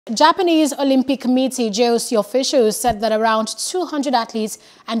Japanese Olympic Committee JOC officials said that around 200 athletes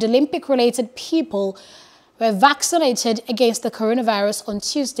and Olympic-related people were vaccinated against the coronavirus on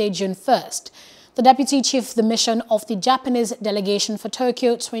Tuesday, June 1st. The deputy chief of the mission of the Japanese delegation for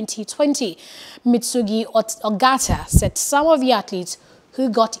Tokyo 2020, Mitsugi Ogata, said some of the athletes who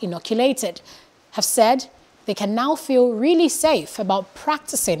got inoculated have said they can now feel really safe about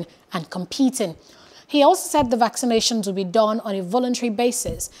practicing and competing. He also said the vaccinations will be done on a voluntary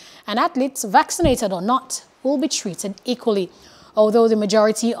basis, and athletes, vaccinated or not, will be treated equally. Although the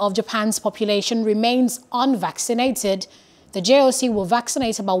majority of Japan's population remains unvaccinated, the JOC will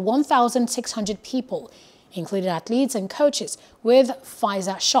vaccinate about 1,600 people, including athletes and coaches, with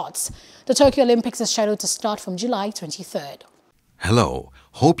Pfizer shots. The Tokyo Olympics is scheduled to start from July 23rd. Hello,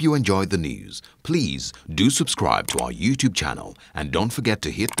 hope you enjoyed the news. Please do subscribe to our YouTube channel and don't forget to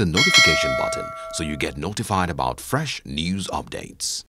hit the notification button so you get notified about fresh news updates.